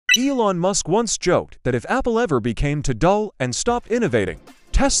Elon Musk once joked that if Apple ever became too dull and stopped innovating,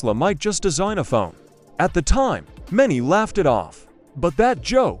 Tesla might just design a phone. At the time, many laughed it off. But that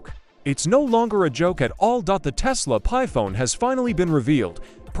joke, it's no longer a joke at all. The Tesla Pi phone has finally been revealed,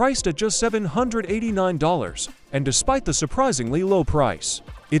 priced at just $789, and despite the surprisingly low price,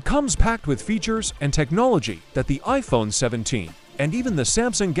 it comes packed with features and technology that the iPhone 17 and even the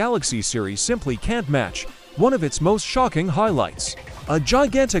Samsung Galaxy series simply can't match. One of its most shocking highlights: a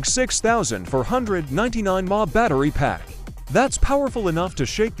gigantic 6,499 mAh battery pack. That's powerful enough to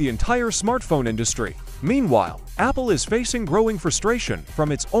shake the entire smartphone industry. Meanwhile, Apple is facing growing frustration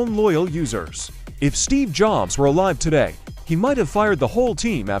from its own loyal users. If Steve Jobs were alive today, he might have fired the whole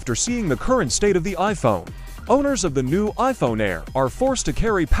team after seeing the current state of the iPhone. Owners of the new iPhone Air are forced to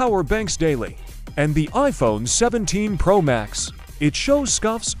carry power banks daily. And the iPhone 17 Pro Max, it shows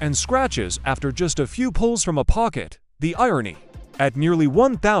scuffs and scratches after just a few pulls from a pocket. The irony: at nearly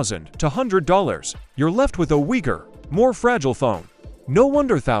 $1,000 to $100, you're left with a weaker, more fragile phone. No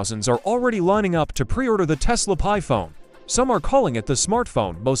wonder thousands are already lining up to pre-order the Tesla Pi phone. Some are calling it the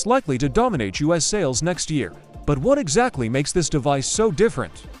smartphone most likely to dominate US sales next year. But what exactly makes this device so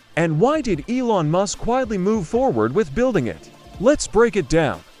different? And why did Elon Musk quietly move forward with building it? Let's break it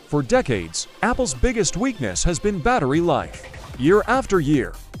down. For decades, Apple's biggest weakness has been battery life. Year after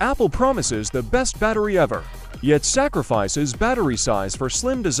year, Apple promises the best battery ever, yet sacrifices battery size for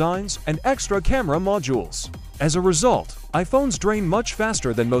slim designs and extra camera modules. As a result, iPhones drain much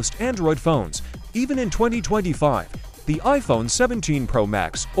faster than most Android phones. Even in 2025, the iPhone 17 Pro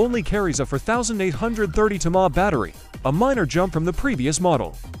Max only carries a 4,830 mAh battery, a minor jump from the previous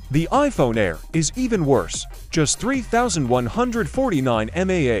model. The iPhone Air is even worse, just 3,149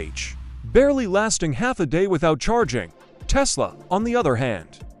 mAh, barely lasting half a day without charging. Tesla, on the other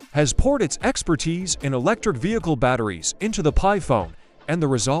hand, has poured its expertise in electric vehicle batteries into the Pi phone, and the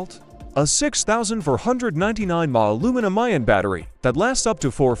result? A 6,499 mAh aluminum-ion battery that lasts up to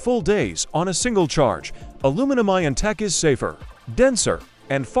 4 full days on a single charge. Aluminum-ion tech is safer, denser,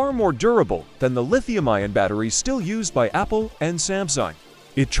 and far more durable than the lithium-ion batteries still used by Apple and Samsung.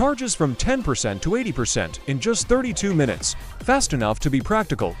 It charges from 10% to 80% in just 32 minutes, fast enough to be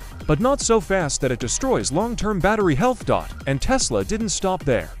practical, but not so fast that it destroys long-term battery health. And Tesla didn't stop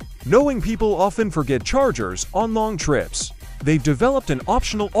there. Knowing people often forget chargers on long trips, they've developed an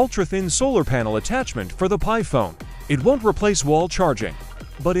optional ultra-thin solar panel attachment for the Pi phone. It won't replace wall charging,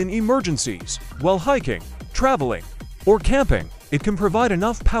 but in emergencies, while hiking, traveling, or camping, it can provide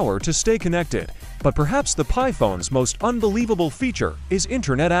enough power to stay connected. But perhaps the Pi phone's most unbelievable feature is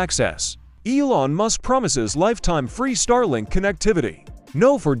internet access. Elon Musk promises lifetime free Starlink connectivity.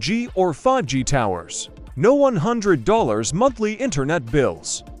 No 4G or 5G towers. No $100 monthly internet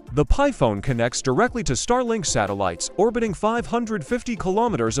bills. The Pi phone connects directly to Starlink satellites orbiting 550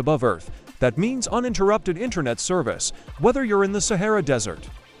 kilometers above Earth. That means uninterrupted internet service, whether you're in the Sahara Desert,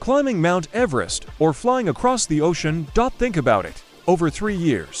 climbing Mount Everest, or flying across the ocean. Think about it. Over 3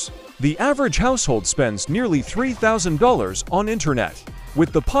 years, the average household spends nearly $3,000 on internet.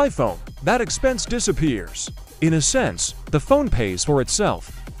 With the Pi phone, that expense disappears. In a sense, the phone pays for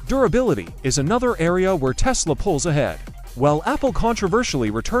itself. Durability is another area where Tesla pulls ahead. While Apple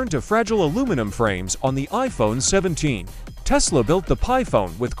controversially returned to fragile aluminum frames on the iPhone 17, Tesla built the Pi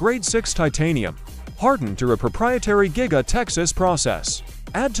phone with grade 6 titanium, hardened through a proprietary Giga Texas process.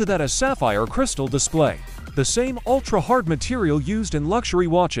 Add to that a sapphire crystal display, the same ultra-hard material used in luxury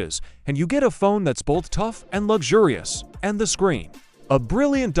watches, and you get a phone that's both tough and luxurious. And the screen: a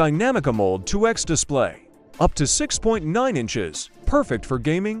brilliant Dynamic AMOLED 2X display, up to 6.9 inches, perfect for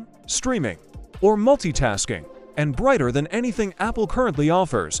gaming, streaming, or multitasking, and brighter than anything Apple currently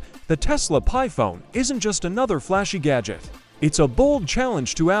offers. The Tesla Pi phone isn't just another flashy gadget. It's a bold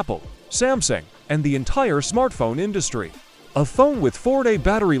challenge to Apple, Samsung, and the entire smartphone industry. A phone with 4-day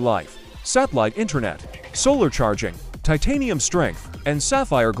battery life, satellite internet, solar charging, titanium strength, and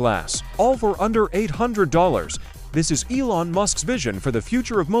sapphire glass, all for under $800. This is Elon Musk's vision for the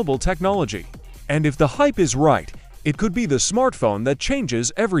future of mobile technology. And if the hype is right, it could be the smartphone that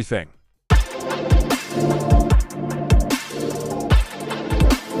changes everything.